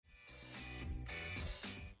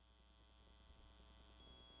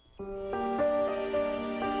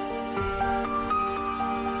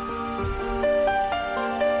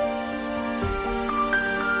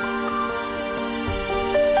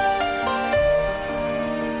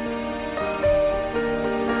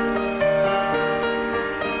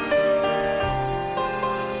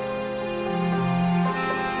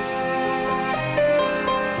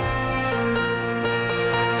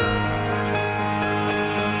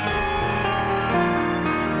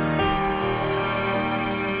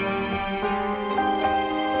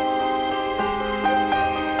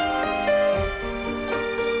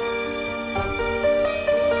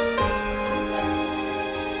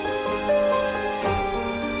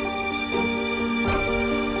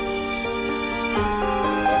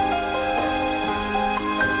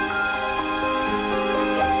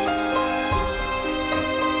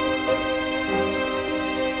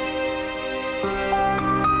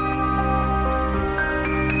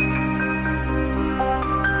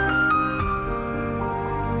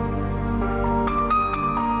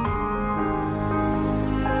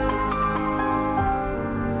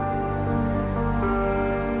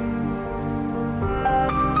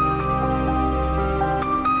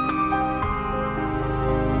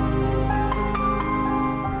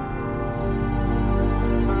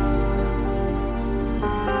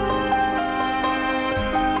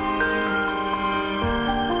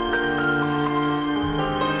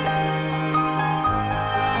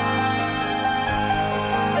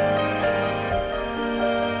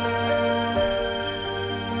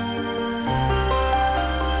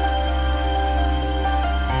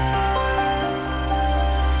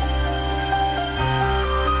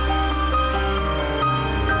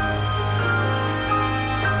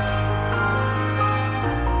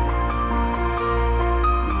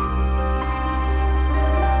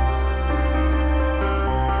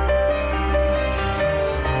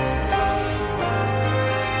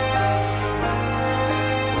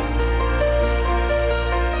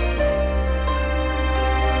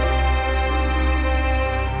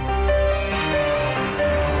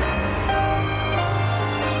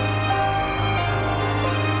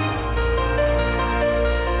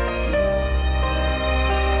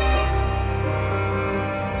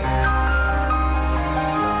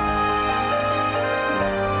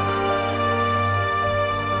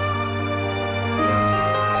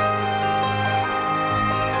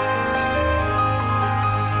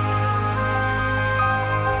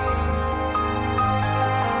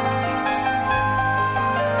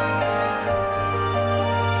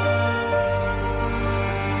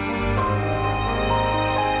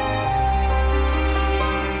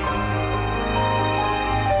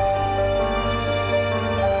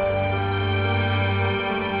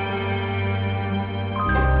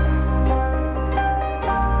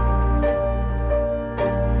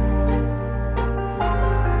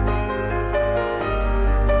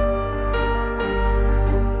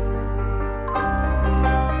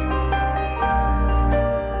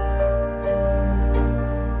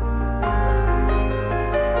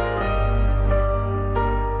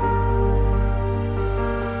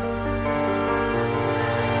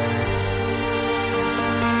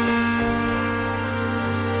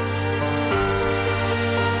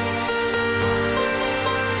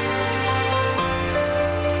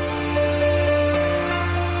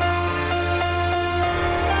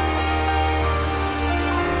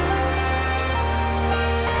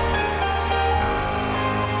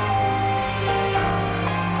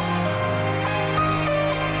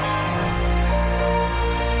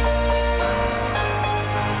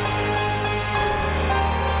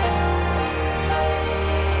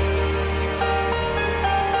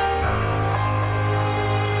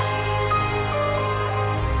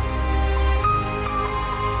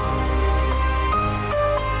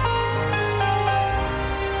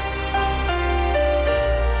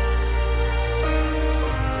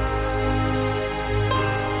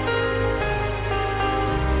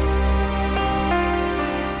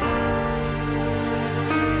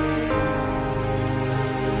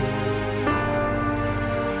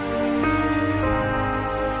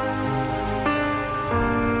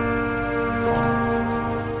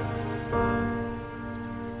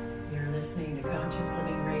Conscious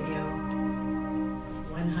Living Radio,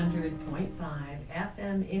 100.5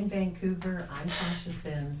 FM in Vancouver. I'm Tasha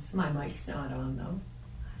Sims. My mic's not on, though.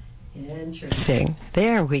 Interesting.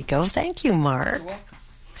 There we go. Thank you, Mark. You're welcome.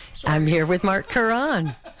 I'm here with Mark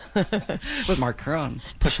Curran. With Mark Curran,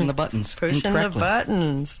 pushing the buttons. Pushing the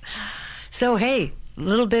buttons. So, hey, a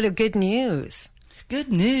little bit of good news. Good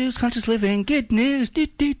news, conscious living, good news. Do,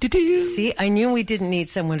 do, do, do. See, I knew we didn't need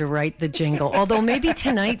someone to write the jingle. Although maybe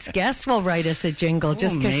tonight's guest will write us a jingle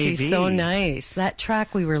just because she's so nice. That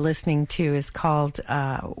track we were listening to is called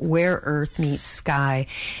Where Earth Meets Sky,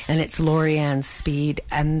 and it's Lorianne Speed.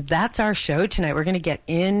 And that's our show tonight. We're going to get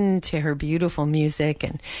into her beautiful music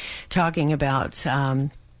and talking about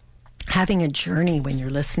having a journey when you're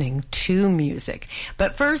listening to music.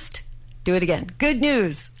 But first, do it again. Good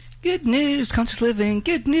news. Good news, conscious living,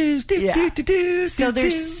 good news. Do, do, do, do, so do,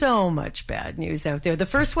 there's do. so much bad news out there. The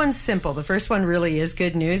first one's simple. The first one really is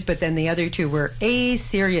good news, but then the other two were a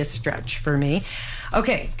serious stretch for me.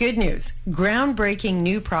 Okay, good news. Groundbreaking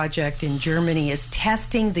new project in Germany is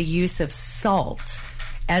testing the use of salt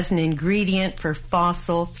as an ingredient for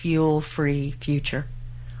fossil fuel-free future.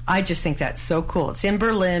 I just think that's so cool. It's in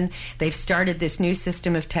Berlin. They've started this new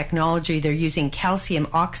system of technology. They're using calcium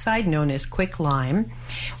oxide, known as quicklime,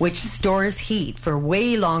 which stores heat for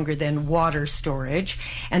way longer than water storage.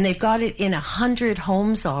 And they've got it in 100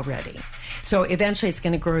 homes already. So eventually it's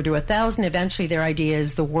going to grow to 1,000. Eventually their idea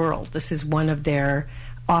is the world. This is one of their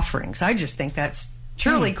offerings. I just think that's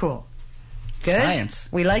truly cool. Good? Science.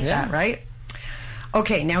 We like that, right?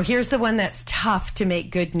 Okay, now here's the one that's tough to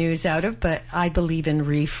make good news out of, but I believe in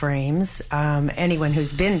reframes. Anyone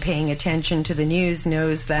who's been paying attention to the news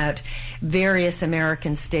knows that various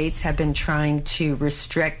American states have been trying to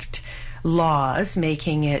restrict laws,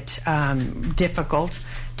 making it difficult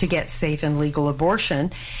to get safe and legal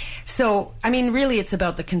abortion. So, I mean, really it's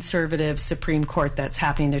about the conservative Supreme Court that's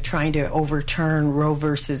happening. They're trying to overturn Roe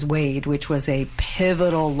versus Wade, which was a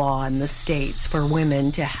pivotal law in the states for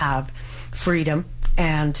women to have freedom.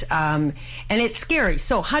 And it's scary.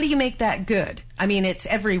 So how do you make that good? I mean, it's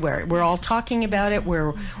everywhere. We're all talking about it.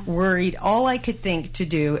 We're worried. All I could think to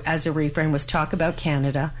do as a reframe was talk about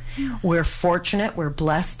Canada. We're fortunate. We're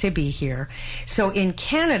blessed to be here. So in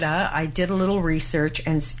Canada, I did a little research,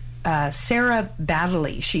 and Sarah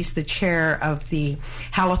Baddeley, she's the chair of the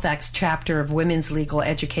Halifax chapter of Women's Legal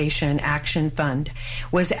Education Action Fund,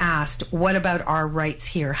 was asked, what about our rights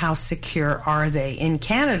here? How secure are they in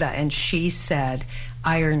Canada? And she said,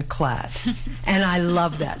 ironclad. And I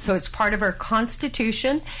love that. So it's part of our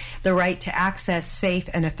Constitution, the right to access safe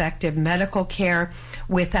and effective medical care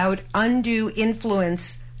without undue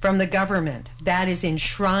influence from the government. That is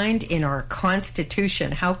enshrined in our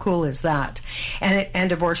Constitution. How cool is that?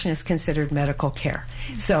 And abortion is considered medical care.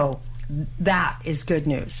 So that is good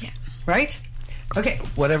news, right? Okay.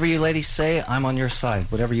 Whatever you ladies say, I'm on your side.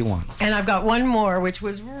 Whatever you want. And I've got one more, which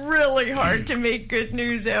was really hard to make good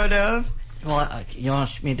news out of. Well, you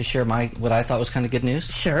want me to share what I thought was kind of good news?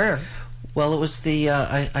 Sure. Well, it was the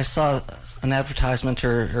I saw an advertisement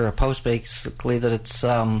or a post basically that it's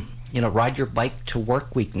Ride Your Bike to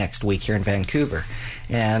Work Week next week here in Vancouver.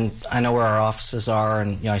 And I know where our offices are,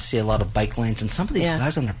 and I see a lot of bike lanes. And some of these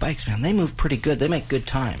guys on their bikes, man, they move pretty good. They make good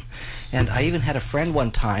time. And I even had a friend one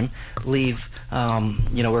time leave,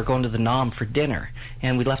 we're going to the Nom for dinner.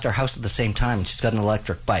 And we left our house at the same time, and she's got an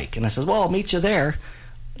electric bike. And I says, well, I'll meet you there.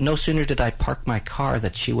 No sooner did I park my car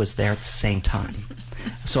that she was there at the same time.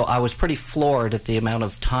 So I was pretty floored at the amount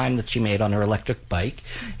of time that she made on her electric bike,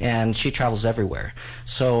 and she travels everywhere.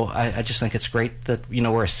 So I just think it's great that,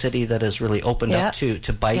 we're a city that is really opened up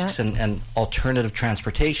to bikes and alternative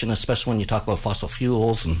transportation, especially when you talk about fossil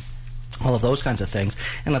fuels and all of those kinds of things.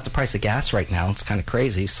 And at the price of gas right now, it's kind of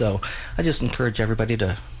crazy. So I just encourage everybody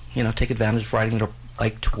to, take advantage of riding their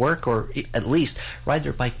bike to work, or at least ride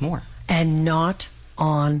their bike more. And not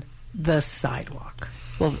on the sidewalk.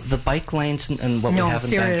 Well, the bike lanes and what we have in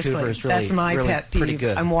Vancouver is really, that's my really pet peeve. Pretty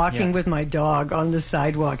good. I'm walking with my dog on the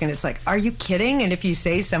sidewalk, and it's like, are you kidding? And if you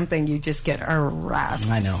say something, you just get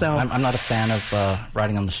harassed. I know. So, I'm not a fan of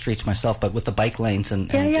riding on the streets myself, but with the bike lanes and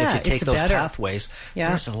if you take those pathways,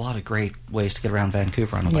 there's a lot of great ways to get around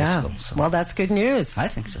Vancouver on a bicycle. So. Well, that's good news. I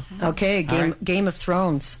think so. Okay, Game of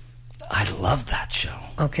Thrones. I love that show.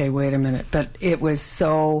 Okay, wait a minute. But it was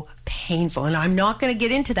so painful. And I'm not going to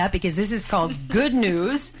get into that because this is called good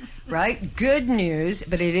news, right? Good news.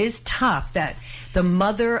 But it is tough that the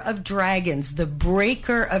mother of dragons, the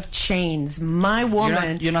breaker of chains, my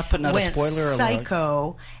woman you're not putting out went a spoiler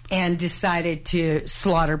psycho and decided to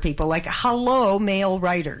slaughter people. Like, hello, male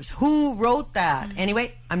writers. Who wrote that?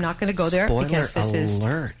 Anyway, I'm not going to go there Spoiler because this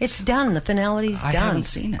alert. it's done. The finale's done. I haven't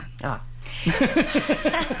seen it.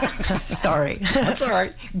 Sorry. That's all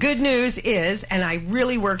right. Good news is, and I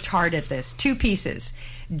really worked hard at this, 2 pieces.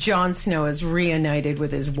 Jon Snow is reunited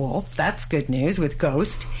with his wolf. That's good news with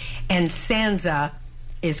Ghost. And Sansa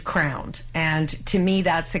is crowned. And to me,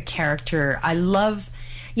 that's a character I love.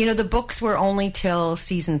 You know, the books were only till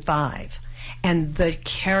season 5. And the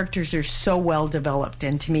characters are so well developed.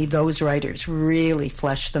 And to me, those writers really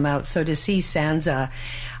fleshed them out. So to see Sansa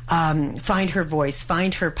find her voice,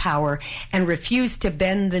 find her power, and refuse to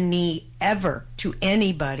bend the knee ever to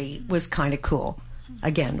anybody was kind of cool.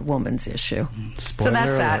 Again, woman's issue. Spoiler so that's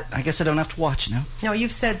alert. that. I guess I don't have to watch now. No,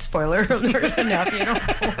 you've said spoiler alert enough. You don't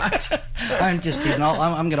have to watch. I'm just teasing.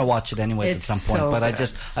 I'm going to watch it anyways It's at some point. so But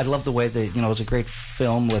good. I love the way that, it was a great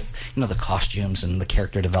film with, the costumes and the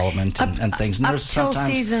character development and things. And up there's till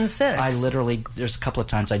sometimes season 6. there's a couple of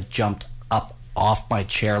times I jumped up off my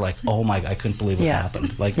chair like, oh my, I couldn't believe what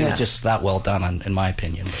happened. Like, it was just that well done, in my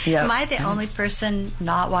opinion. Yeah. Am I the only person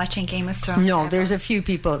not watching Game of Thrones? No, ever? there's a few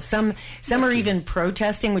people. Some are even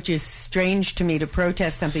protesting, which is strange to me to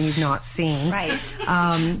protest something you've not seen. Right.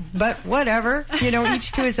 But whatever,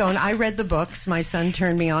 each to his own. I read the books. My son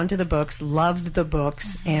turned me on to the books, loved the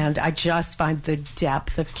books, and I just find the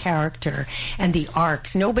depth of character and the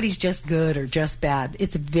arcs. Nobody's just good or just bad.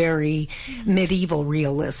 It's very medieval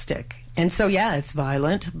realistic. And so, it's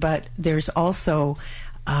violent, but there's also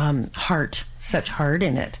heart, such heart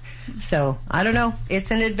in it. So, I don't know.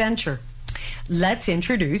 It's an adventure. Let's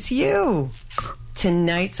introduce you.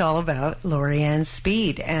 Tonight's all about Lori-Ann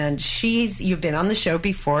Speed, and you've been on the show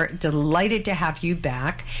before. Delighted to have you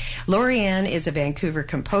back. Lori-Ann is a Vancouver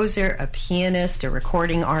composer, a pianist, a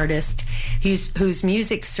recording artist whose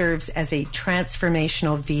music serves as a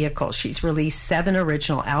transformational vehicle. She's released 7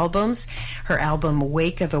 original albums. Her album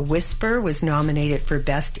Wake of a Whisper was nominated for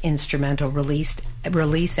Best Instrumental Release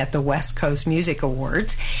at the West Coast Music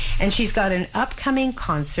Awards. And she's got an upcoming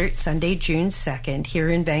concert Sunday, June 2nd here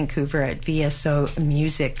in Vancouver at VSO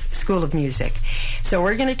School of Music. So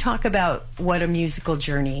we're going to talk about what a musical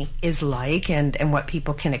journey is like and what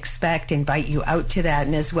people can expect, invite you out to that,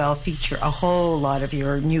 and as well feature a whole lot of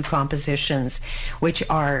your new compositions, which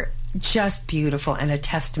are just beautiful and a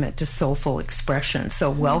testament to soulful expression.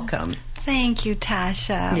 So welcome. Thank you,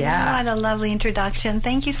 Tasha. Yeah. What a lovely introduction.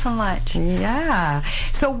 Thank you so much. Yeah.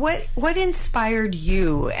 So what inspired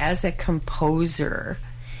you as a composer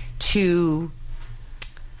to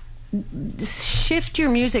shift your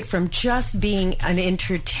music from just being an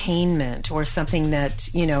entertainment or something that,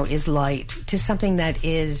 is light to something that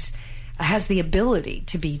has the ability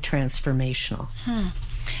to be transformational?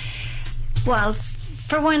 Well,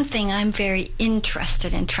 for one thing, I'm very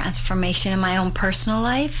interested in transformation in my own personal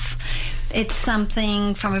life. It's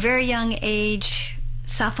something from a very young age,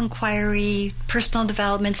 self-inquiry, personal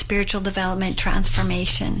development, spiritual development,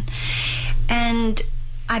 transformation. And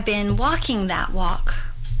I've been walking that walk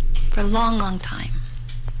for a long, long time,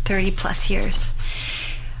 30 plus years.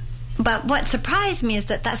 But what surprised me is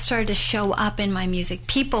that started to show up in my music.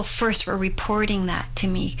 People first were reporting that to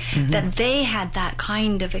me, that they had that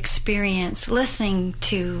kind of experience listening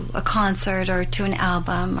to a concert or to an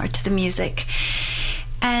album or to the music.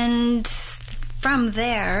 And from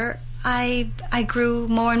there, I grew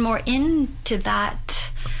more and more into that.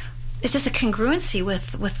 It's just a congruency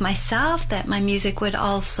with myself that my music would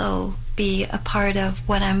also be a part of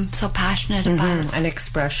what I'm so passionate about. An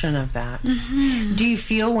expression of that. Do you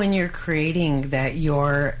feel when you're creating that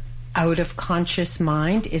you're out of conscious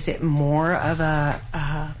mind? Is it more of a...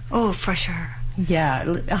 Oh, for sure.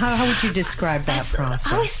 Yeah. How would you describe that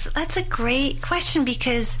process? That's a great question,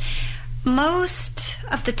 because most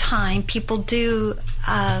of the time people do,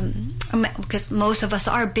 because most of us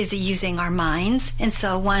are busy using our minds, and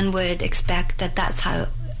so one would expect that that's how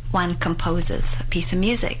one composes a piece of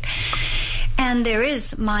music. And there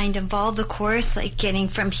is mind involved, of course, like getting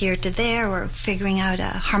from here to there or figuring out a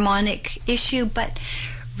harmonic issue, but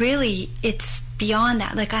really it's beyond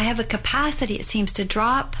that. Like, I have a capacity, it seems, to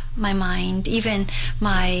drop my mind. Even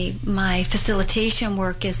my facilitation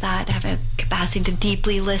work is that I have a capacity to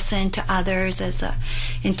deeply listen to others as a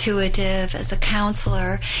intuitive, as a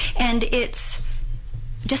counselor, and it's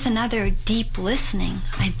just another deep listening.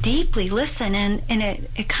 I deeply listen, and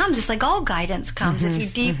it comes. It's like all guidance comes. If you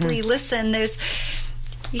deeply listen,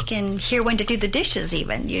 you can hear when to do the dishes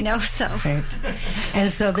even, so. Right.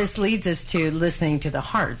 And so this leads us to listening to the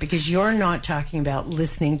heart, because you're not talking about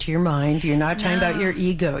listening to your mind. You're not talking about your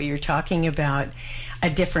ego. You're talking about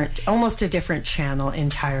almost a different channel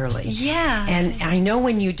entirely. Yeah. And I know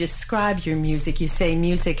when you describe your music, you say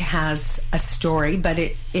music has a story, but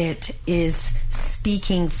it is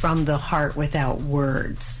speaking from the heart without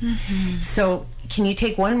words. So can you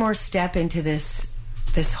take one more step into this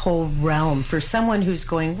whole realm for someone who's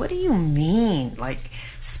going, what do you mean, like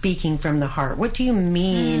speaking from the heart? What do you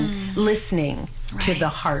mean listening to the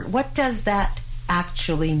heart? What does that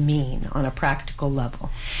actually mean on a practical level?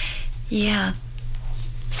 Yeah.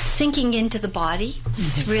 Sinking into the body.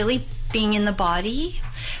 It's really being in the body.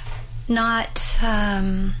 Not,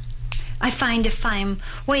 I find if I'm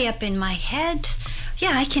way up in my head,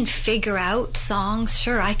 yeah, I can figure out songs.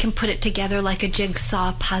 Sure, I can put it together like a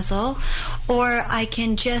jigsaw puzzle. Or I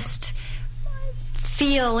can just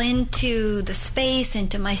feel into the space,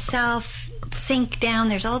 into myself, sink down.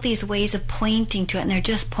 There's all these ways of pointing to it, and they're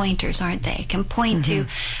just pointers, aren't they? I can point to, I'm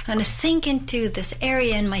going to sink into this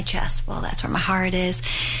area in my chest. Well, that's where my heart is.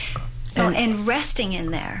 And resting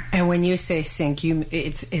in there. And when you say sink,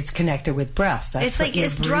 it's connected with breath. That's it's like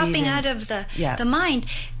it's dropping out of the mind.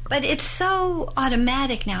 But it's so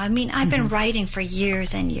automatic now. I mean, I've been writing for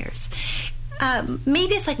years and years.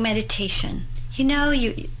 Maybe it's like meditation. You know,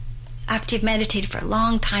 after you've meditated for a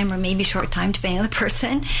long time or maybe a short time, depending on the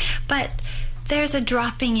person, but there's a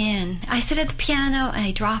dropping in. I sit at the piano and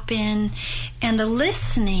I drop in, and the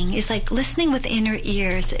listening is like listening with inner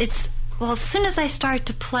ears. Well, as soon as I start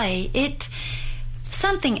to play,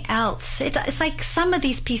 something else. It's like some of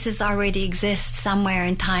these pieces already exist somewhere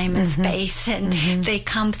in time and space, and they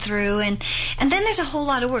come through, and then there's a whole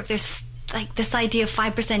lot of work. There's like this idea of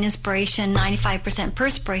 5% inspiration, 95%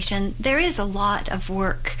 perspiration. There is a lot of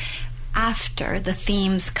work after the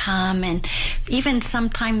themes come, and even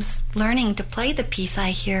sometimes learning to play the piece,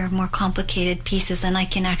 I hear more complicated pieces than I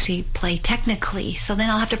can actually play technically. So then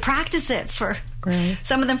I'll have to practice it for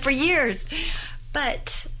some of them for years.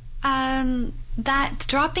 But that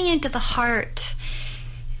dropping into the heart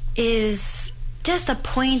is just a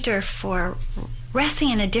pointer for resting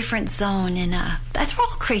in a different zone. That's where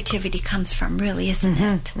all creativity comes from, really, isn't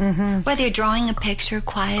it? Whether you're drawing a picture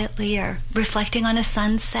quietly or reflecting on a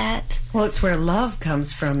sunset. Well, it's where love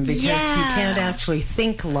comes from, because you can't actually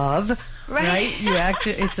think love. Right? You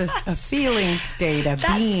actually, it's a feeling state, a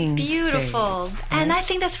being state. That's beautiful. Right? And I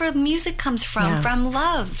think that's where music comes from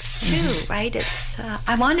love, too, right? It's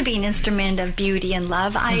I want to be an instrument of beauty and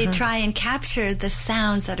love. I try and capture the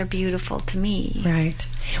sounds that are beautiful to me. Right.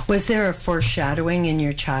 Was there a foreshadowing in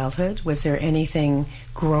your childhood? Was there anything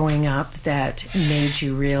growing up that made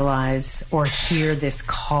you realize or hear this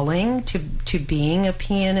calling to being a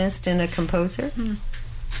pianist and a composer?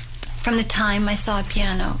 From the time I saw a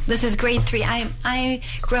piano. This is grade 3. I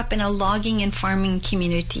grew up in a logging and farming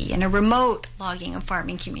community, in a remote logging and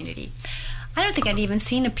farming community. I don't think I'd even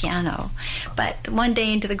seen a piano. But one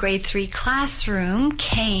day into the grade 3 classroom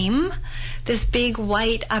came this big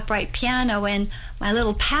white upright piano, and my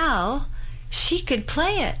little pal, she could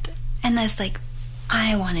play it. And I was like,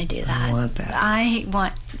 I want to do that. I want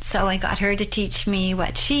that. So I got her to teach me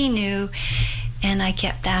what she knew. And I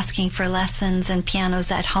kept asking for lessons and pianos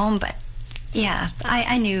at home, but yeah,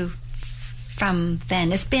 I knew from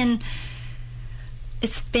then. It's been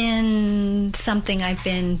something I've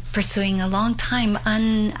been pursuing a long time,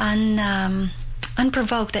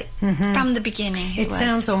 unprovoked from the beginning. It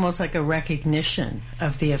sounds almost like a recognition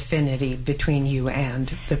of the affinity between you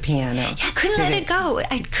and the piano. Yeah, I couldn't let it go.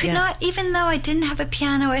 I could not, even though I didn't have a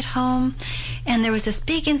piano at home, and there was this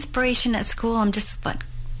big inspiration at school. I'm just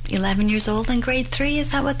 11 years old in grade 3,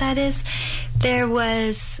 is that what that is? There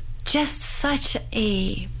was just such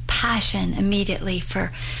a passion immediately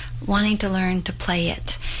for wanting to learn to play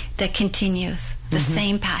it that continues. The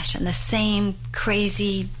same passion, the same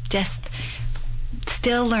crazy, just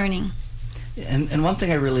still learning. And one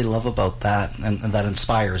thing I really love about that, and that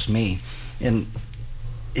inspires me,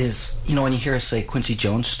 is, you know, when you hear us say Quincy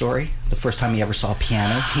Jones' story, the first time he ever saw a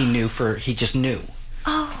piano, he just knew.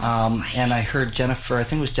 And I heard Jennifer, I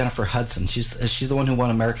think it was Jennifer Hudson. She's the one who won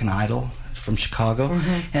American Idol from Chicago.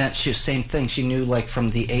 And she was the same thing. She knew, like, from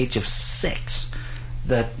the age of 6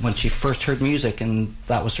 that when she first heard music and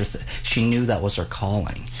that was her she knew that was her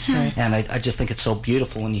calling. And I just think it's so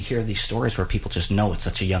beautiful when you hear these stories where people just know at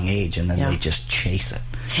such a young age and then they just chase it.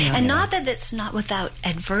 And not that it's not without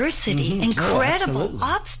adversity, incredible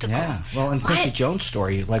obstacles. Yeah. Well, in Quincy Jones'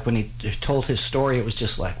 story, like when he told his story, it was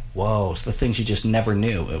just like, whoa, it's the things you just never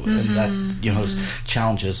knew. And that, you know, his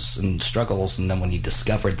challenges and struggles, and then when he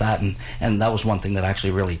discovered that, and that was one thing that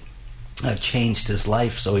actually really changed his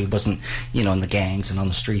life, so he wasn't, you know, in the gangs and on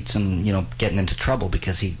the streets and, you know, getting into trouble,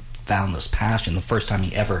 because he found this passion. The first time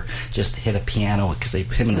he ever just hit a piano, because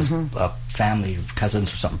him and his family,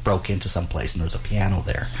 cousins or something, broke into some place and there was a piano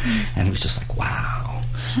there, and he was just like, wow.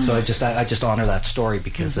 So I just honor that story,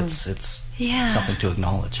 because it's something to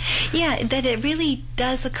acknowledge. Yeah, that it really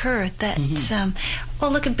does occur. That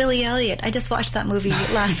well, look at Billy Elliot. I just watched that movie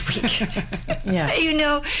last week. Yeah. You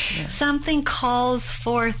know, something calls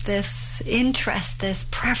forth this interest, this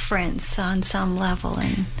preference on some level.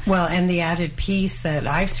 And the added piece that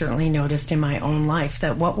I've certainly noticed in my own life,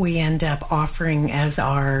 that what we end up offering as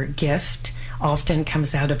our gift often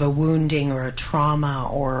comes out of a wounding or a trauma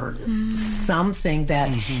or something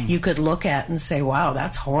that you could look at and say, wow,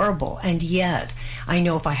 that's horrible. And yet, I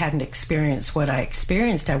know if I hadn't experienced what I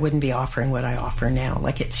experienced, I wouldn't be offering what I offer now.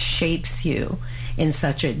 Like, it shapes you in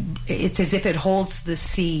such a... It's as if it holds the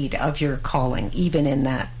seed of your calling, even in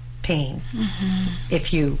that pain,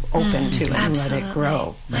 if you open to it and let it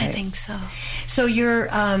grow. Right? I think so. So your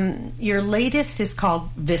latest is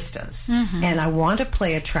called Vistas, and I want to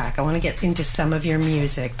play a track. I want to get into some of your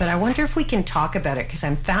music, but I wonder if we can talk about it, because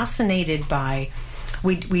I'm fascinated by...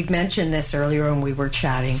 We've mentioned this earlier when we were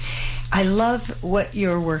chatting. I love what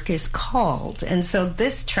your work is called, and so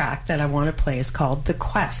this track that I want to play is called The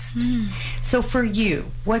Quest. So for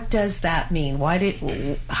you, what does that mean?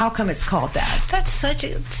 How come it's called that? That's such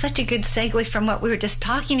a good segue from what we were just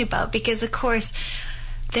talking about, because of course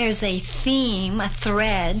there's a theme, a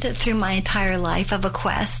thread through my entire life of a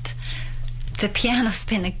quest.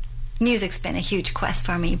 The music's been a huge quest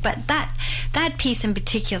for me, but that piece in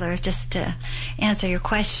particular, just to answer your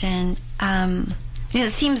question,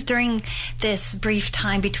 it seems during this brief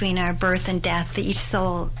time between our birth and death that each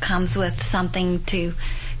soul comes with something to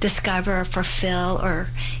discover, fulfill, or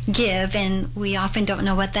give, and we often don't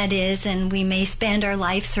know what that is, and we may spend our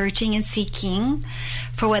life searching and seeking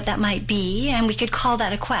for what that might be, and we could call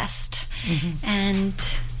that a quest. And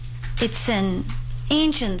it's an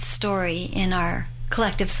ancient story in our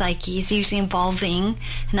collective psyches, usually involving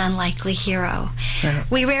an unlikely hero. Right.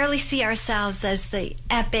 We rarely see ourselves as the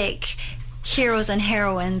epic heroes and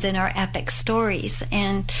heroines in our epic stories,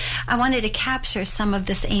 and I wanted to capture some of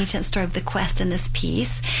this ancient story of the quest in this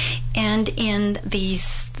piece, and in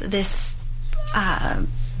this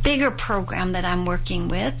bigger program that I'm working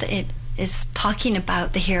with, it is talking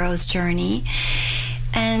about the hero's journey.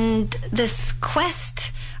 And this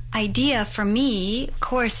quest idea for me, of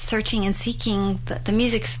course, searching and seeking, the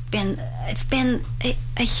music's been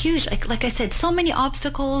a huge, like I said, so many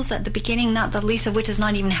obstacles at the beginning, not the least of which is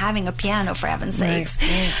not even having a piano, for heaven's sakes.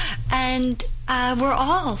 Right. And we're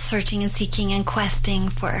all searching and seeking and questing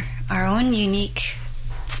for our own unique,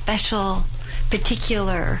 special,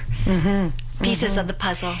 particular pieces of the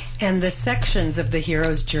puzzle. And the sections of the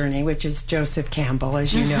hero's journey, which is Joseph Campbell,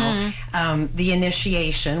 as you know, the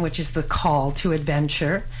initiation, which is the call to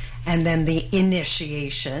adventure, and then the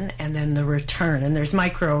initiation, and then the return. And there's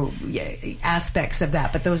micro aspects of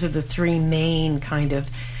that, but those are the three main kind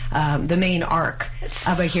of, the main arc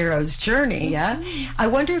of a hero's journey, yeah? I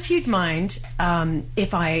wonder if you'd mind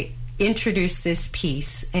if I introduce this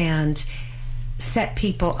piece and set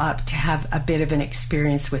people up to have a bit of an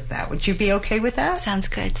experience with that. Would you be okay with that? Sounds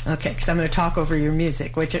good. Okay, because I'm going to talk over your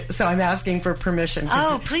music, so I'm asking for permission.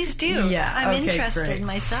 Oh, please do. Yeah, I'm okay, interested great.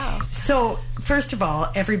 myself. So, first of all,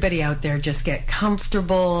 everybody out there, just get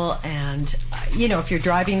comfortable, and, if you're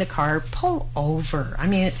driving the car, pull over. I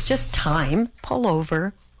mean, it's just time. Pull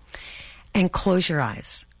over and close your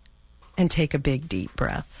eyes and take a big, deep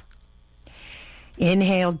breath.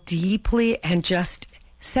 Inhale deeply and just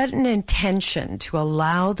set an intention to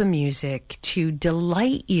allow the music to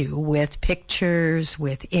delight you with pictures,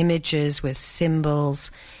 with images, with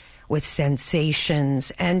symbols, with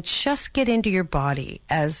sensations, and just get into your body.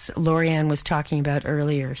 As Lorianne was talking about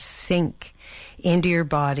earlier, sink into your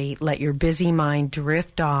body, let your busy mind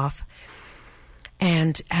drift off,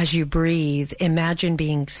 and as you breathe, imagine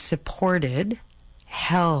being supported,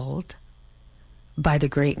 held by the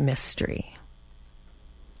great mystery.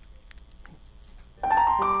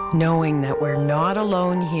 Knowing that we're not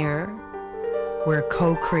alone here, we're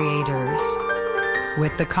co-creators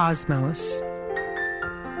with the cosmos,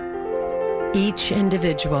 each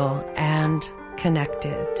individual and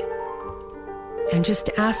connected. And just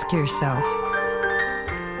ask yourself,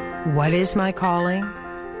 what is my calling?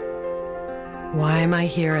 Why am I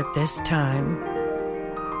here at this time?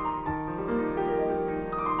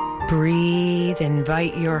 Breathe,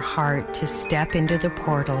 invite your heart to step into the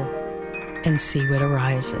portal and see what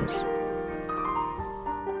arises.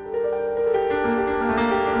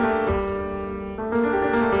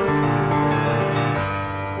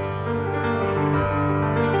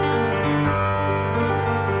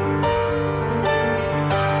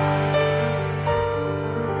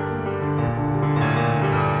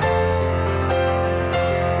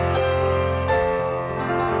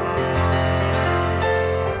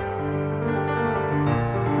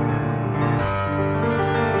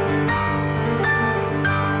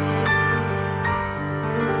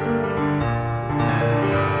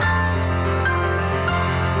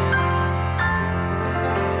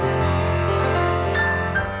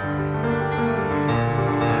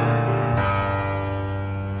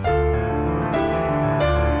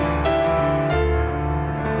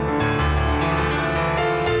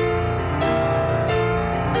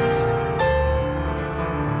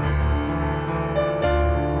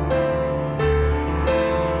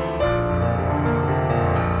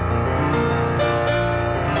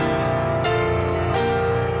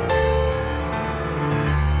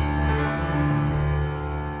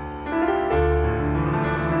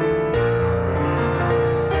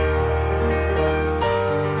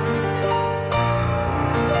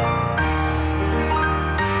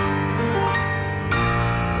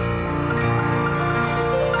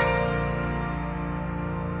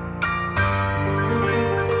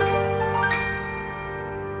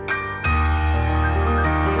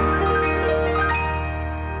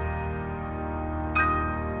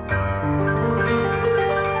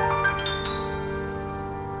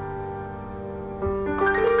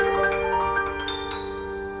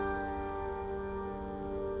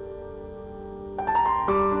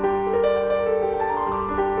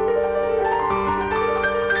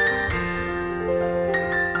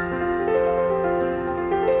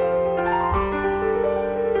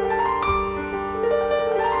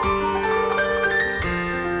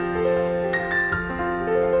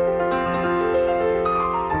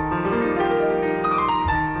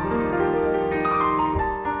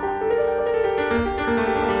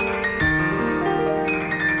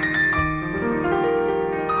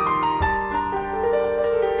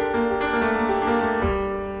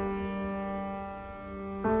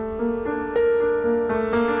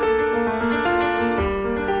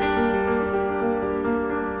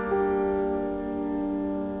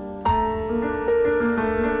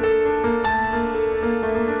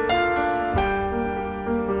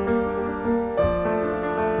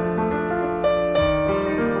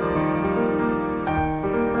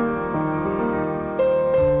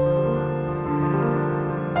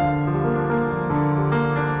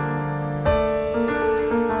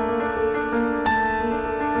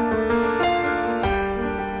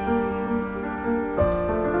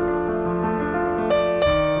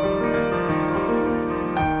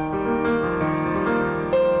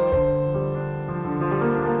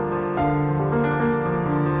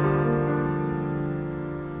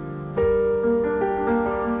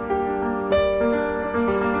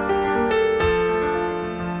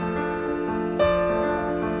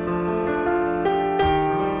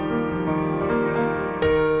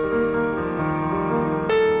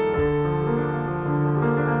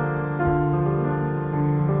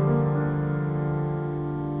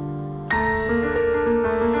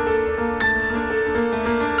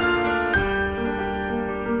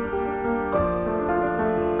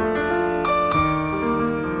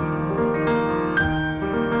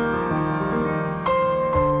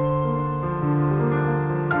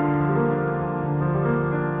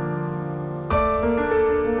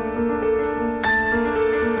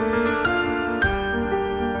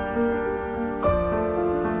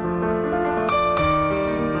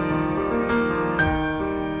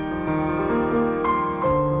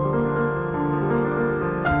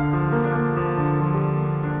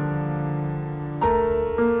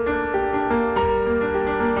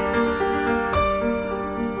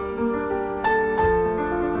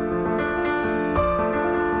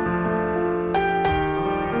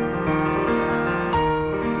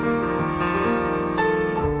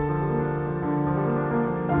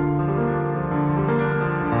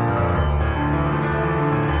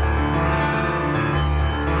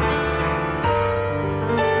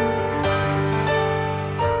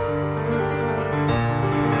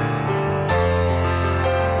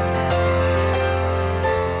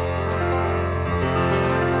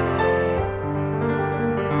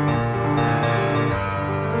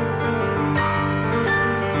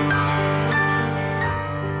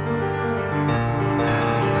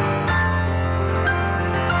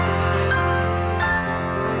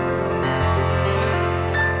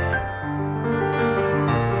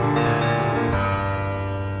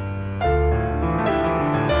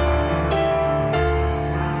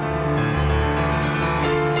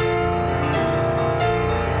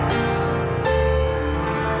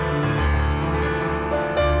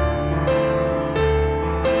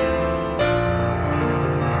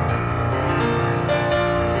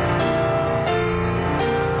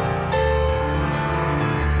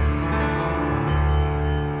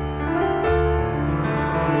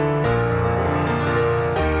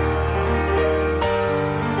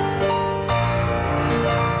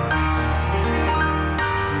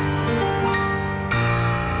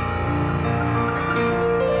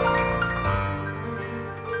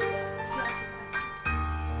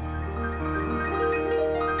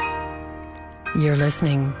 You're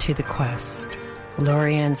listening to The Quest.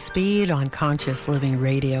 Lori-Ann Speed on Conscious Living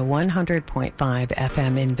Radio, 100.5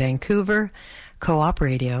 FM in Vancouver. Co-op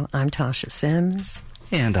Radio. I'm Tasha Sims.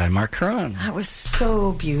 And I'm Mark Curran. That was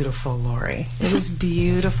so beautiful, Lori. It was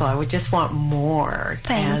beautiful. I would just want more.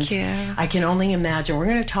 Thank you. I can only imagine. We're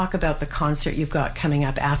going to talk about the concert you've got coming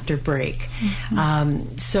up after break.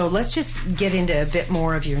 Mm-hmm. So let's just get into a bit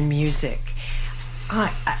more of your music.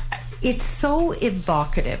 It's so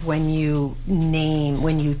evocative when you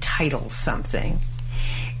title something.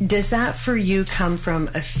 Does that for you come from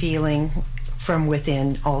a feeling from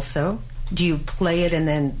within also? Do you play it and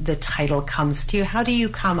then the title comes to you? How do you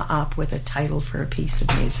come up with a title for a piece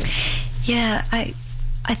of music? Yeah,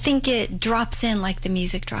 I think it drops in like the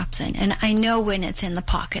music drops in. And I know when it's in the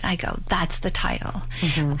pocket, I go, that's the title.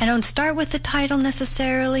 I don't start with the title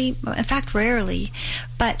necessarily, in fact, rarely,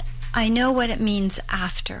 but I know what it means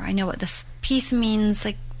after. I know what this piece means.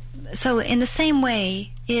 Like, so in the same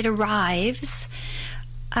way, it arrives.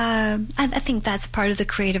 I think that's part of the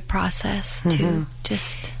creative process, too.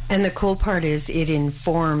 And the cool part is it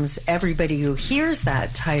informs everybody who hears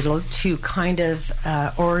that title to kind of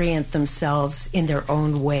orient themselves in their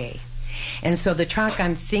own way. And so the track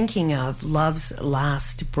I'm thinking of, Love's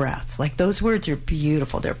Last Breath, like those words are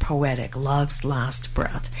beautiful. They're poetic, Love's Last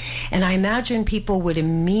Breath. And I imagine people would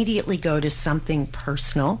immediately go to something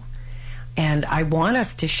personal. And I want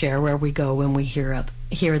us to share where we go when we hear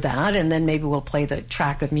that, and then maybe we'll play the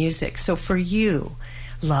track of music. So for you,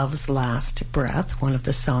 Love's Last Breath, one of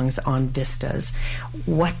the songs on Vistas,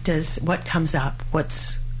 what comes up?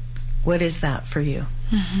 What is that for you?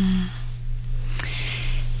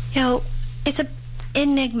 You know, it's an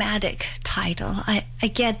enigmatic title. I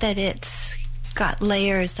get that it's got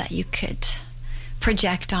layers that you could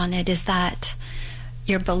project on it. Is that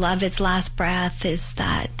your beloved's last breath? Is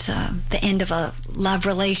that the end of a love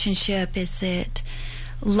relationship? Is it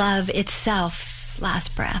love itself,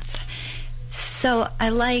 last breath? So I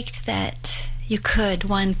liked that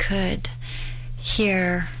one could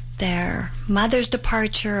hear their mother's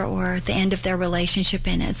departure or the end of their relationship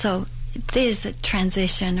in it. So it is a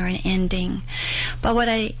transition or an ending. But what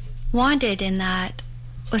I wanted in that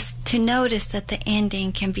was to notice that the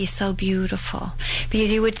ending can be so beautiful,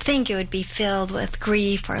 because you would think it would be filled with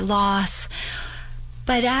grief or loss,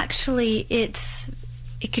 but actually it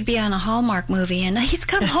could be on a Hallmark movie, and he's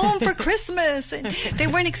come home for Christmas, and they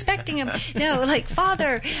weren't expecting him. No, like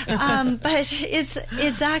Father. But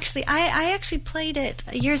it's actually, I actually played it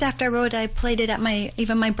years after I wrote it. I played it at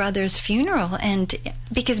even my brother's funeral, and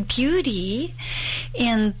because beauty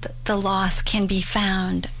in the loss can be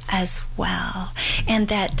found as well, and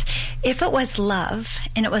that if it was love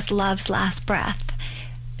and it was love's last breath,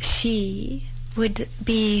 she would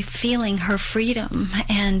be feeling her freedom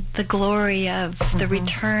and the glory of the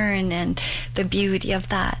return and the beauty of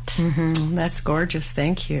that. That's gorgeous.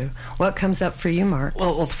 Thank you. What comes up for you, Mark?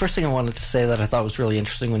 Well, the first thing I wanted to say that I thought was really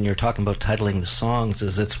interesting when you were talking about titling the songs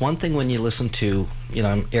is it's one thing when you listen to,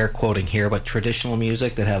 I'm air quoting here, but traditional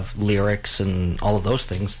music that have lyrics and all of those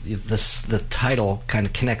things, the title kind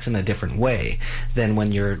of connects in a different way than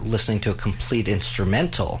when you're listening to a complete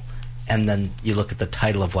instrumental. And then you look at the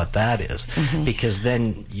title of what that is, because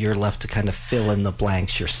then you're left to kind of fill in the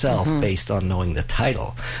blanks yourself based on knowing the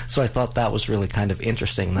title. So I thought that was really kind of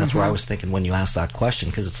interesting. And that's where I was thinking when you asked that question,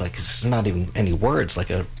 because it's like there's not even any words, like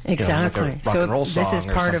a exactly. Like a rock and roll song. This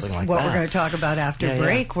is part of like what that. we're going to talk about after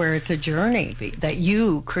break, where it's a journey that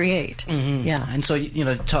you create. Yeah. And so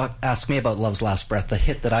ask me about Love's Last Breath. The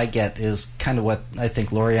hit that I get is kind of what I think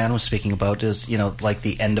Lorianne was speaking about. Is like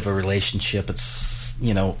the end of a relationship. It's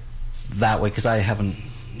that way, because I haven't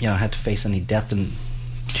had to face any death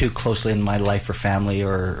too closely in my life or family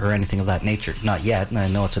or anything of that nature, not yet, and I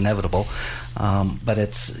know it's inevitable, but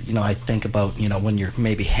it's I think about when you're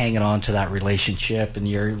maybe hanging on to that relationship and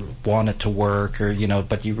you want it to work, or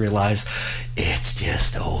but you realize it's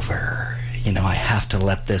just over. I have to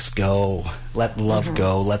let this go, let love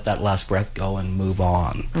go, let that last breath go and move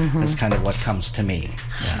on. That's kind of what comes to me.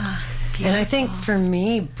 Yeah. And I think for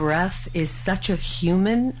me, breath is such a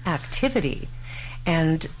human activity.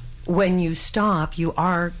 And when you stop, you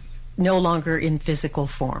are no longer in physical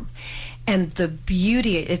form. And the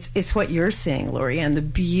beauty, it's what you're saying, Lori, and the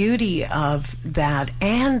beauty of that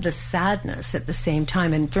and the sadness at the same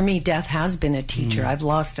time. And for me, death has been a teacher. I've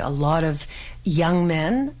lost a lot of young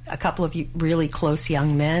men, a couple of really close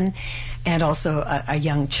young men, and also a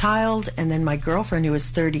young child, and then my girlfriend who was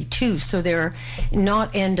 32. So they're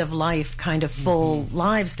not end of life kind of full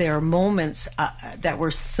lives. They are moments that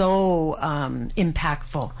were so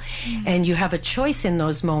impactful, and you have a choice in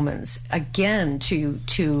those moments again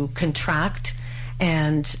to contract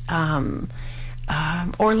and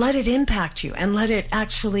or let it impact you and let it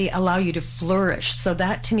actually allow you to flourish. So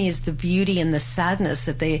that to me is the beauty and the sadness,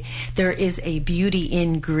 that there is a beauty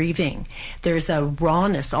in grieving. There's a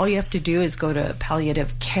rawness. All you have to do is go to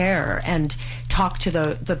palliative care and talk to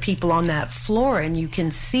the people on that floor, and you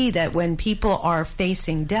can see that when people are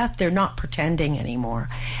facing death, they're not pretending anymore.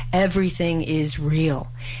 Everything is real.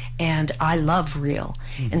 And I love real.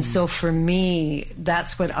 And so for me,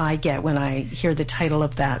 that's what I get when I hear the title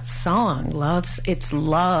of that song. It's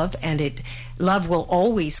love, and love will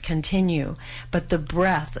always continue, but the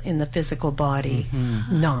breath in the physical body,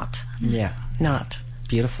 not. Yeah. Not.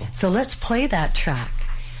 Beautiful. So let's play that track.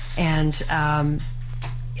 And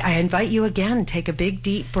I invite you again, take a big,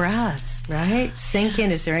 deep breath, right? Sink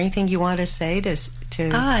in. Is there anything you want to say to...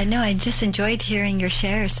 Oh, no, I just enjoyed hearing your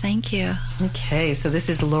shares. Thank you. Okay, so this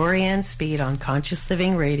is Lori-Ann Speed on Conscious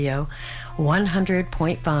Living Radio,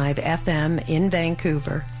 100.5 FM in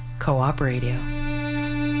Vancouver, Co-op Radio.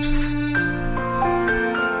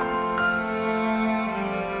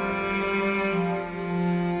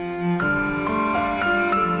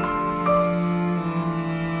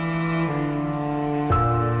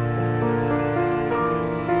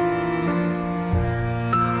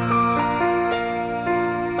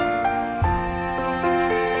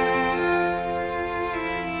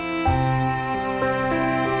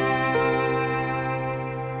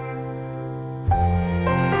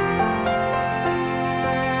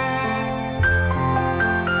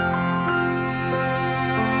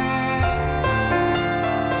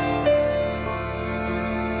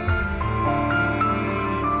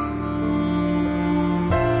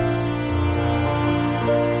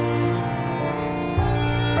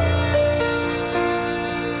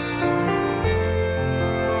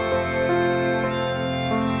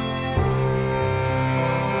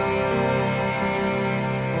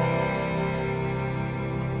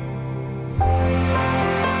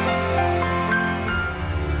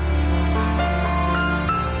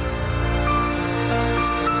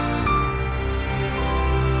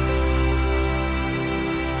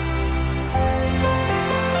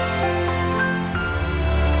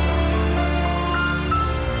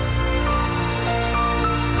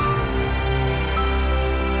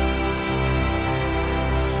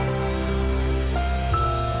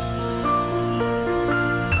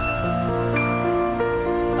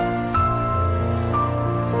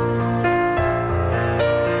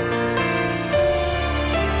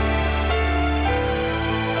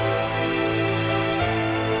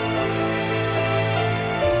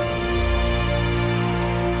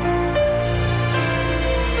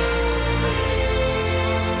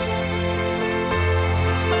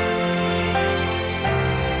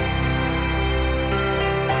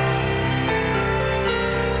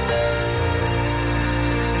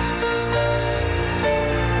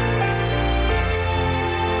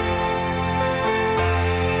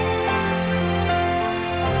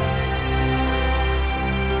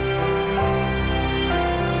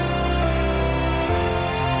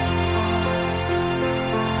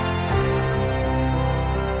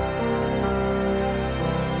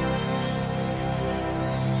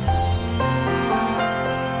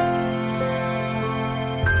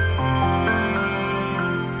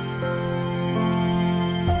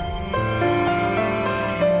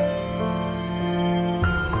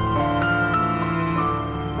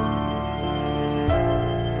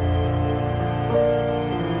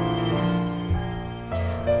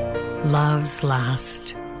 Love's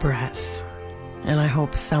Last Breath. And I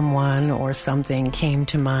hope someone or something came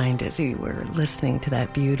to mind as you were listening to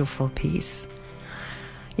that beautiful piece.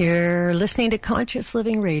 You're listening to Conscious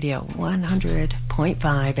Living Radio, 100.5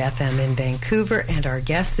 FM in Vancouver, and our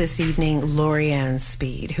guest this evening, Lori-Ann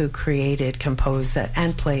Speed, who created, composed that,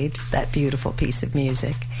 and played that beautiful piece of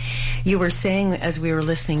music. You were saying, as we were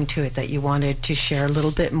listening to it, that you wanted to share a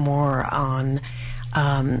little bit more on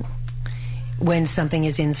when something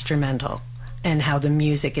is instrumental and how the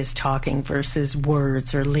music is talking versus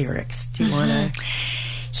words or lyrics. Do you want to...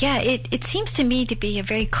 Yeah, it seems to me to be a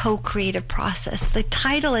very co-creative process. The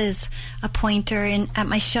title is a pointer, and at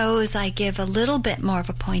my shows I give a little bit more of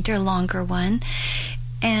a pointer, a longer one,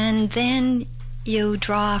 and then you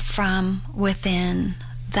draw from within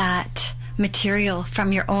that material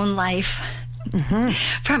from your own life,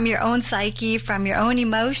 from your own psyche, from your own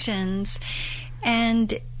emotions,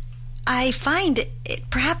 and I find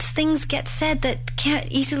perhaps things get said that can't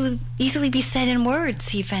easily be said in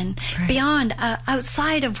words, even beyond,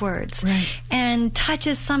 outside of words, and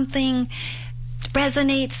touches something,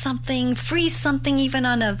 resonates something, frees something even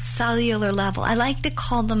on a cellular level. I like to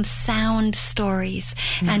call them sound stories.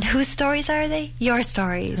 And whose stories are they? Your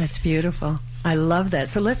stories. That's beautiful. I love that.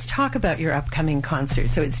 So let's talk about your upcoming concert.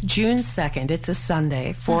 So it's June 2nd. It's a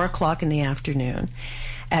Sunday, 4 o'clock in the afternoon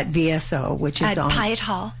at VSO, which is at Pyatt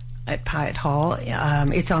Hall. At Pyatt Hall.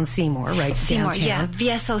 It's on Seymour, right? Seymour, downtown. yeah.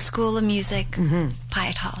 VSO School of Music,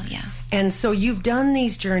 Pyatt Hall, yeah. And so you've done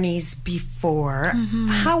these journeys before.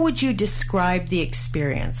 How would you describe the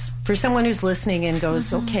experience for someone who's listening and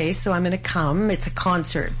goes, okay, so I'm going to come. It's a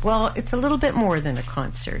concert. Well, it's a little bit more than a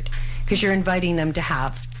concert because you're inviting them to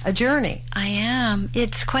have a journey. I am.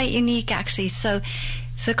 It's quite unique, actually. So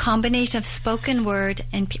it's a combination of spoken word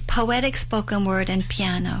and poetic spoken word and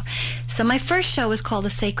piano. So my first show was called A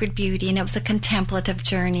Sacred Beauty, and it was a contemplative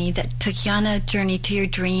journey that took you on a journey to your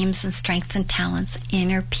dreams and strengths and talents,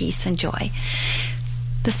 inner peace and joy.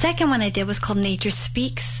 The second one I did was called Nature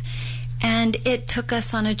Speaks, and it took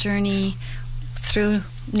us on a journey through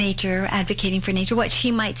nature, advocating for nature, what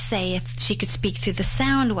she might say if she could speak through the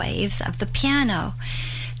sound waves of the piano.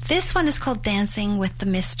 This one is called Dancing with the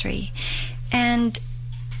Mystery. And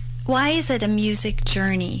why is it a music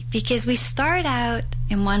journey? Because we start out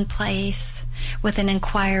in one place with an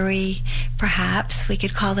inquiry, perhaps. We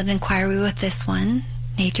could call it an inquiry with this one,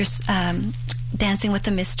 Nature's Dancing with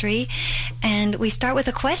the Mystery. And we start with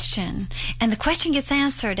a question. And the question gets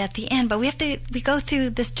answered at the end. But we go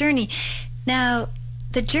through this journey. Now,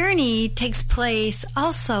 the journey takes place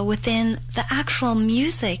also within the actual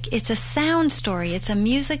music. It's a sound story. It's a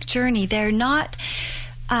music journey. They're not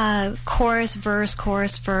chorus,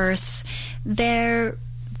 verse.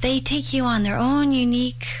 They take you on their own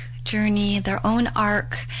unique journey, their own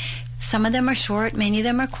arc. Some of them are short, many of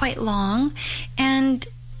them are quite long. And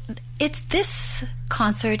this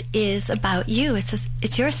concert is about you.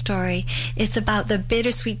 It's your story. It's about the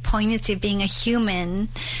bittersweet poignancy of being a human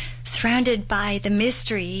surrounded by the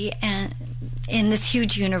mystery and in this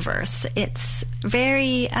huge universe. It's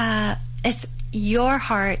very, it's your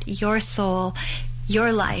heart, your soul,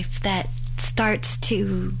 your life that starts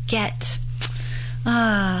to get,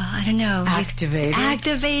 I don't know,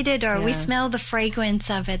 activated, or we smell the fragrance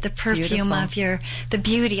of it, the perfume of the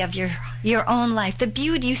beauty of your own life, the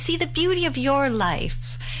beauty. You see the beauty of your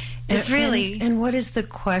life. It's really. And what is the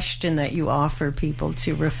question that you offer people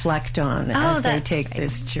to reflect on as they take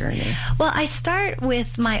this journey? Well, I start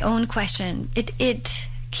with my own question. It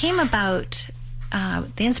came about.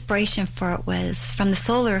 The inspiration for it was from the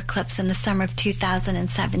solar eclipse in the summer of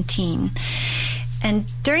 2017.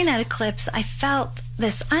 And during that eclipse, I felt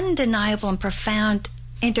this undeniable and profound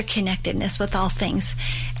interconnectedness with all things.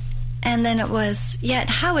 And then it was, yet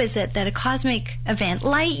how is it that a cosmic event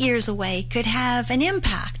light years away could have an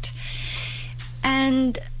impact?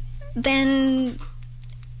 And then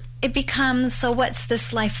it becomes, so what's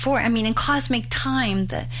this life for? I mean, in cosmic time,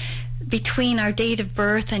 between our date of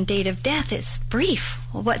birth and date of death is brief.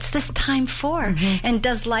 Well, what's this time for? Mm-hmm. And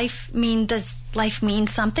does life mean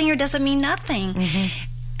something, or does it mean nothing? Mm-hmm.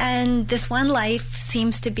 And this one life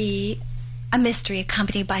seems to be a mystery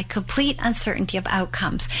accompanied by complete uncertainty of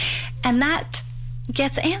outcomes. And that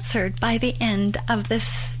gets answered by the end of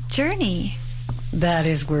this journey. That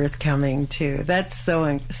is worth coming to. That's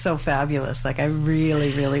so fabulous. Like, I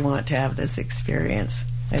really, really want to have this experience.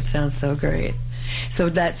 It sounds so great. So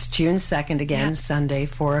that's June 2nd again, Sunday,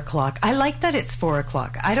 4 o'clock. I like that it's 4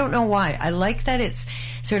 o'clock. I don't know why. I like that it's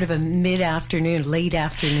sort of a mid-afternoon, late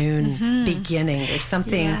afternoon beginning. There's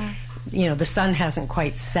something, the sun hasn't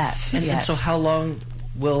quite set yet. And so how long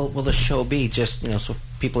will the show be? Just, so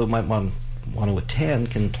people who might want to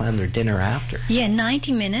attend can plan their dinner after. Yeah,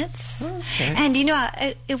 90 minutes. Okay. And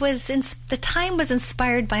it was the time was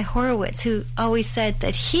inspired by Horowitz, who always said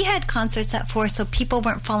that he had concerts at 4 so people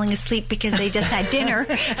weren't falling asleep because they just had dinner.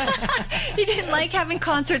 He didn't like having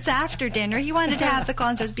concerts after dinner. He wanted to have the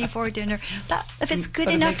concerts before dinner. If it's good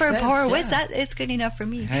enough for Horowitz, it's good enough for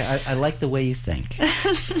me. I like the way you think.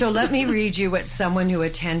 So let me read you what someone who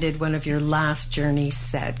attended one of your last journeys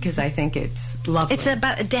said, because I think it's lovely. It's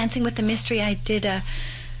about Dancing with the Mystery. I did a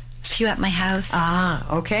few at my house.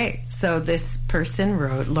 Ah, okay. So this person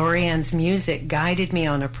wrote, Lori-Ann's music guided me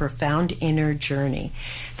on a profound inner journey.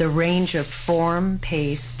 The range of form,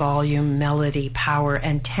 pace, volume, melody, power,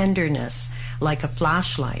 and tenderness, like a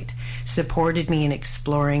flashlight, supported me in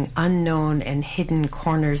exploring unknown and hidden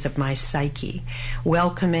corners of my psyche,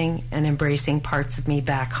 welcoming and embracing parts of me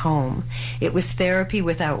back home. It was therapy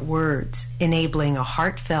without words, enabling a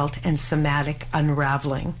heartfelt and somatic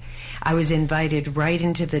unraveling. I was invited right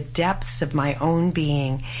into the depths of my own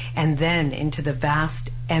being and then into the vast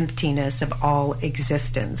emptiness of all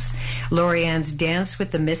existence. Lori-Ann's Dance with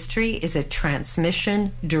the Mystery is a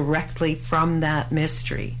transmission directly from that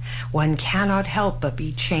mystery. One cannot help but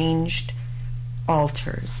be changed,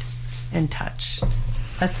 altered, and touched.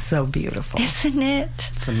 That's so beautiful. Isn't it?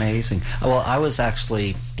 It's amazing. Well, I was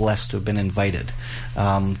actually blessed to have been invited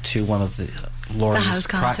to one of Lori's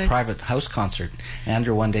private house concert.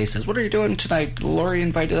 Andrew one day says, "What are you doing tonight?" Lori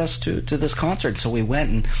invited us to this concert, so we went,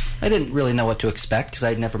 and I didn't really know what to expect because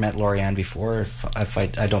I'd never met Lori-Ann before.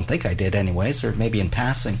 I don't think I did, anyways, or maybe in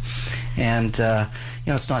passing. And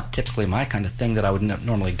it's not typically my kind of thing that I would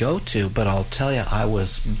normally go to, but I'll tell you, I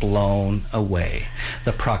was blown away.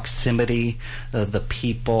 The proximity, the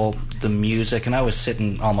people, the music, and I was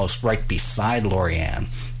sitting almost right beside Lori-Ann,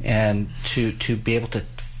 and to be able to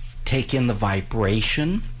take in the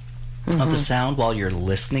vibration of the sound while you're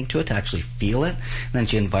listening to it, to actually feel it. And then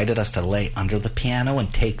she invited us to lay under the piano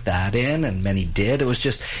and take that in, and many did. It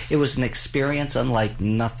was an experience unlike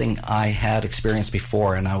nothing I had experienced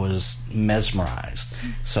before, and I was mesmerized.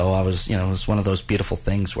 So I was, it was one of those beautiful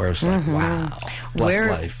things where I was like, wow, bless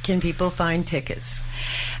Where life. can people find tickets?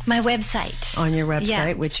 My website. On your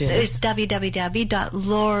website, which is? It's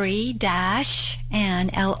www.Lori-Ann,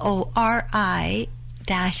 Lori-ANN.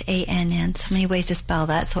 So many ways to spell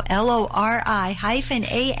that. So LORI-ANN,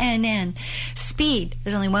 speed.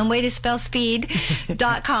 There's only one way to spell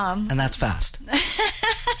speed.com. And that's fast.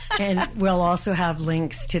 And we'll also have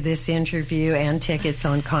links to this interview and tickets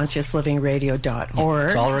on consciouslivingradio.org.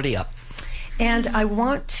 It's already up. And I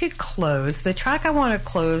want to close, the track I want to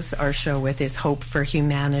close our show with is Hope for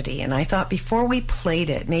Humanity. And I thought before we played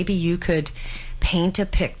it, maybe you could paint a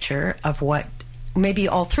picture of what, maybe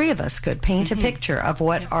all three of us could paint a picture of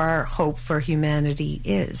what our hope for humanity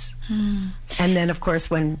is. And then, of course,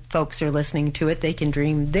 when folks are listening to it, they can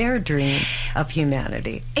dream their dream of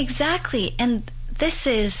humanity. Exactly. And this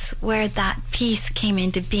is where that piece came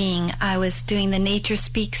into being. I was doing the Nature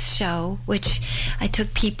Speaks show, which I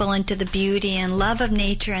took people into the beauty and love of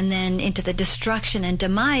nature and then into the destruction and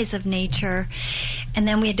demise of nature. And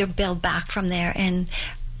then we had to build back from there. And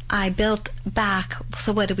I built back.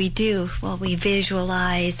 So what do? Well, we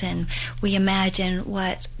visualize and we imagine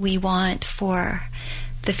what we want for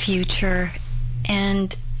the future.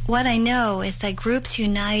 And what I know is that groups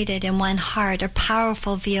united in one heart are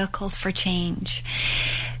powerful vehicles for change.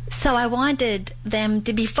 So I wanted them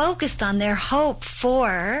to be focused on their hope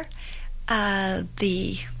for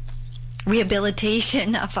the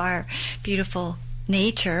rehabilitation of our beautiful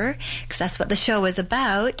nature, because that's what the show is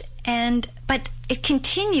about. But it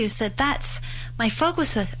continues that's my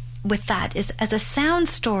focus with that is as a sound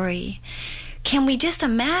story. Can we just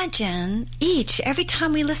imagine every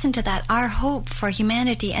time we listen to that, our hope for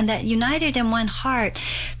humanity and that united in one heart,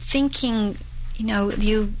 thinking,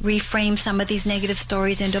 you reframe some of these negative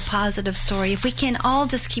stories into a positive story. If we can all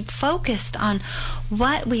just keep focused on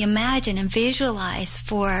what we imagine and visualize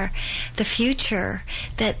for the future,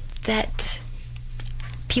 that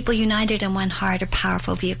people united in one heart are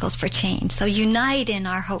powerful vehicles for change. So unite in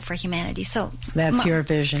our hope for humanity. So that's your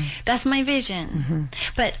vision. That's my vision.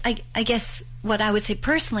 But I guess what I would say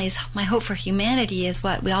personally is my hope for humanity is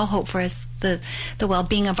what we all hope for, is the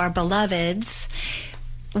well-being of our beloveds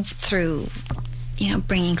through,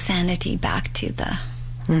 bringing sanity back to the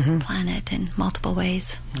planet in multiple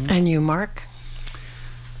ways. And you, Mark?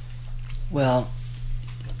 Well,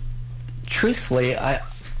 truthfully, I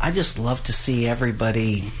just love to see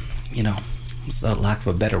everybody, without lack of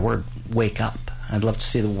a better word, wake up. I'd love to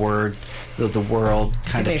see the world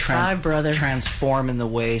kind of transform in the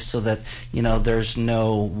way so that, there's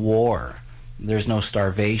no war, there's no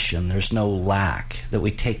starvation, there's no lack, that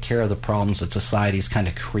we take care of the problems that society's kind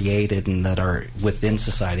of created and that are within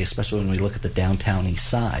society, especially when we look at the downtown east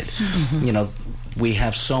side. We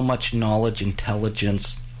have so much knowledge,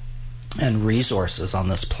 intelligence, and resources on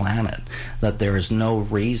this planet that there is no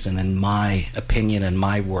reason, in my opinion and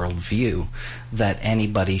my worldview, that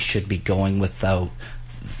anybody should be going without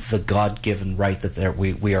the God-given right that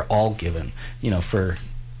we are all given, for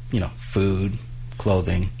food,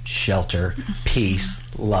 clothing, shelter, peace,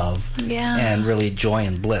 love, and really joy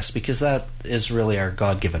and bliss, because that is really our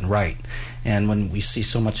God-given right. And when we see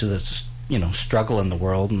so much of this struggle in the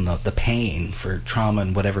world and the pain for trauma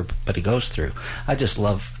and what everybody goes through, I just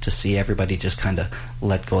love to see everybody just kind of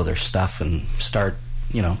let go of their stuff and start,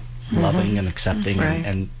 loving and accepting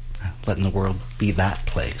and letting the world be that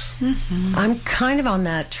place. I'm kind of on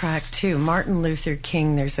that track too. Martin Luther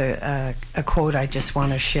King, there's a quote I just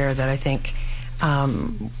want to share that I think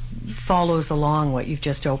follows along what you've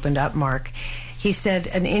just opened up, Mark. He said,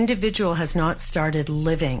 an individual has not started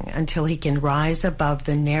living until he can rise above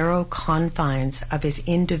the narrow confines of his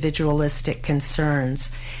individualistic concerns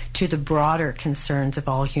to the broader concerns of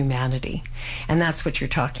all humanity. And that's what you're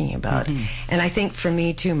talking about. And I think for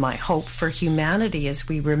me, too, my hope for humanity is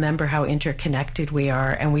we remember how interconnected we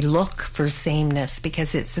are and we look for sameness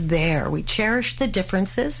because it's there. We cherish the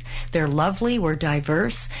differences. They're lovely. We're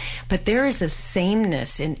diverse. But there is a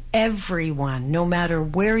sameness in everyone, no matter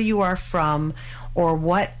where you are from, or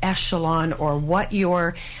what echelon, or what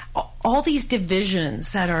all these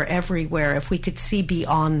divisions that are everywhere, if we could see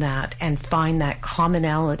beyond that and find that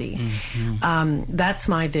commonality, that's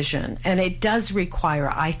my vision. And it does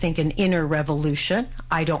require, I think, an inner revolution.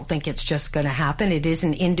 I don't think it's just going to happen. It is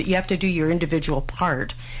you have to do your individual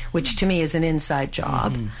part, which to me is an inside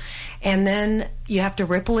job. And then you have to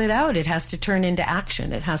ripple it out. It has to turn into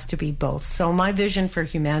action. It has to be both. So my vision for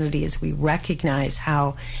humanity is we recognize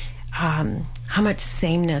how how much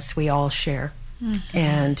sameness we all share.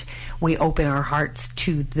 And we open our hearts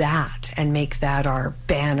to that and make that our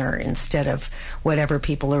banner instead of whatever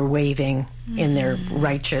people are waving in their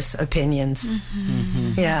righteous opinions.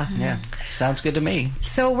 Yeah. Sounds good to me.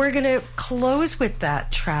 So we're going to close with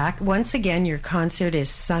that track. Once again, your concert is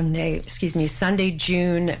Sunday,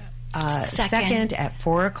 June 2nd at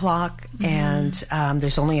 4 o'clock. And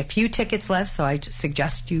there's only a few tickets left, so I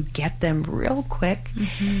suggest you get them real quick.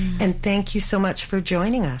 And thank you so much for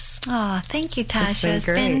joining us. Oh, thank you, Tasha. It's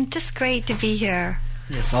been just great to be here.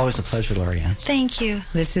 It's always a pleasure, Lori-Ann. Thank you.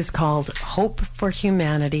 This is called Hope for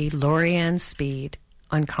Humanity, Lori-Ann Speed,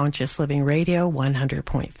 on Conscious Living Radio,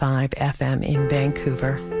 100.5 FM in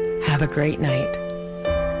Vancouver. Have a great night.